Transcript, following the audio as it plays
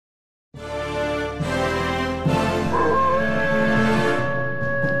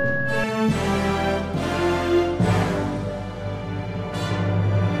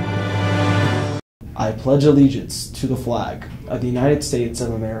I pledge allegiance to the flag of the United States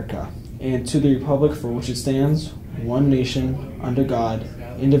of America and to the republic for which it stands, one nation, under God,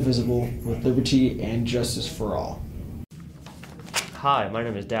 indivisible, with liberty and justice for all. Hi, my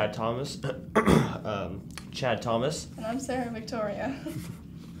name is Chad Thomas. And I'm Sarah Victoria.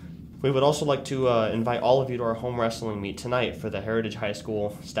 We would also like to invite all of you to our home wrestling meet tonight for the Heritage High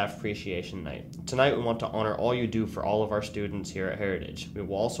School Staff Appreciation Night. Tonight we want to honor all you do for all of our students here at Heritage. We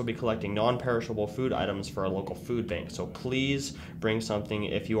will also be collecting non-perishable food items for our local food bank, so please bring something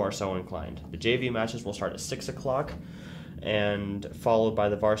if you are so inclined. The JV matches will start at 6 o'clock and followed by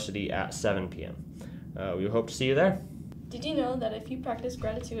the varsity at 7 p.m. We hope to see you there. Did you know that if you practice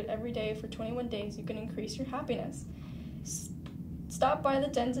gratitude every day for 21 days, you can increase your happiness? Stop by the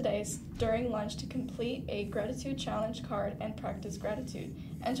den today during lunch to complete a gratitude challenge card and practice gratitude.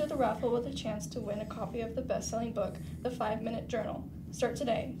 Enter the raffle with a chance to win a copy of the best-selling book, The 5-Minute Journal. Start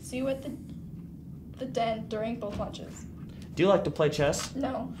today. See you at the den during both lunches. Do you like to play chess?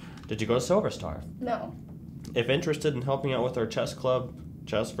 No. Did you go to Silver Star? No. If interested in helping out with our chess club,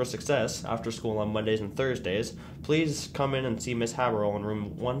 Chess for Success, after school on Mondays and Thursdays, please come in and see Miss Haverhill in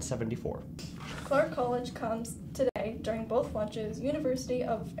room 174. Clark College comes today during both lunches. University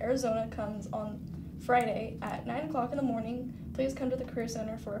of Arizona comes on Friday at 9 o'clock in the morning. Please come to the Career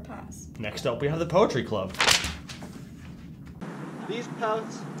Center for a pass. Next up, we have the Poetry Club. These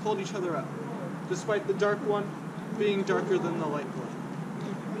paths called each other out, despite the dark one being darker than the light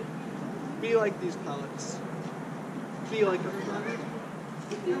one. Be like these palettes. Be like a friend.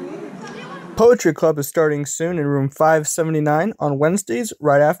 Poetry Club is starting soon in room 579 on Wednesdays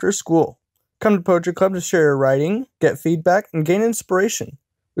right after school. Come to Poetry Club to share your writing, get feedback, and gain inspiration.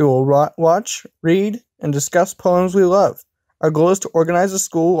 We will watch, read, and discuss poems we love. Our goal is to organize a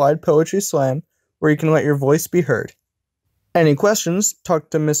school-wide poetry slam where you can let your voice be heard. Any questions, talk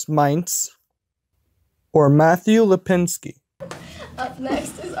to Miss Mintz or Matthew Lipinski. Up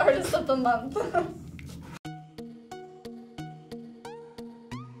next is Artist of the Month.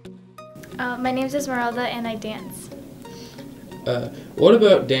 My name is Esmeralda and I dance. What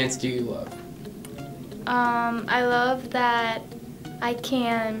about dance do you love? I love that I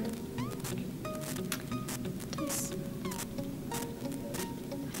can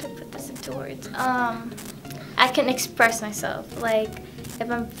I can express myself. Like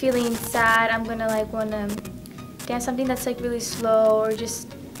if I'm feeling sad, I'm gonna wanna dance something that's really slow or just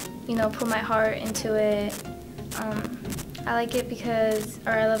put my heart into it. I like it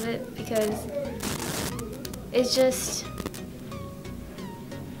I love it because it's just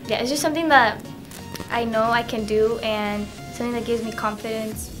something that I know I can do and something that gives me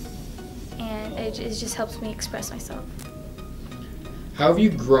confidence, and it just helps me express myself. How have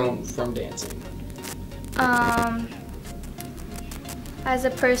you grown from dancing? As a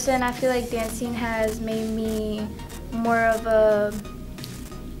person, I feel like dancing has made me a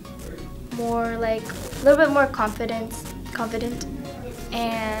little bit more confident,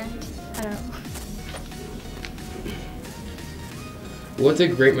 and I don't know. What's a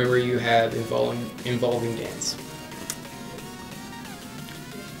great memory you have involving dance?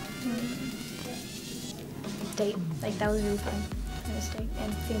 Date, that was really fun.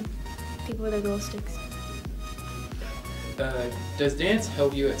 And seeing people with their glow sticks. Does dance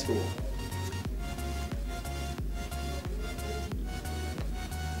help you at school?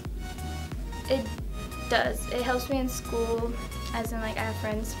 It does. It helps me in school, as in I have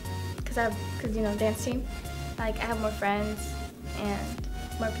friends, because dance team. I have more friends and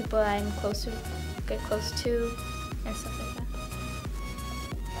more people I'm get close to, and stuff like that.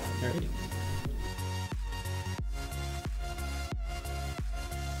 Alrighty.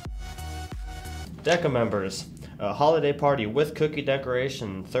 DECA members, a holiday party with cookie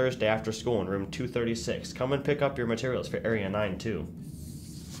decoration Thursday after school in room 236. Come and pick up your materials for Area 9 too.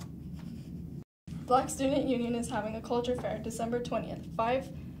 Black Student Union is having a culture fair December 20th, 5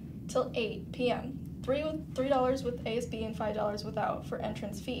 till 8 p.m. $3 with ASB and $5 without for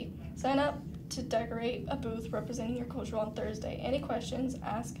entrance fee. Sign up to decorate a booth representing your culture on Thursday. Any questions,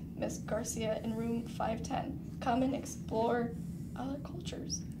 ask Ms. Garcia in room 510. Come and explore other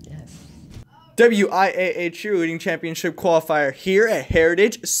cultures. Yes. WIAA Cheerleading Championship Qualifier here at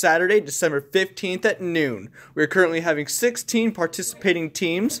Heritage, Saturday, December 15th at noon. We are currently having 16 participating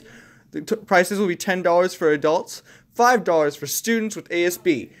teams. The prices will be $10 for adults, $5 for students with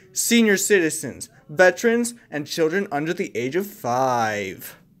ASB, senior citizens, veterans, and children under the age of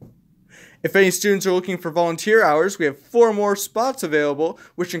 5. If any students are looking for volunteer hours, we have 4 more spots available,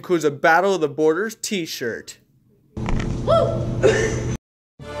 which includes a Battle of the Borders t-shirt. Woo!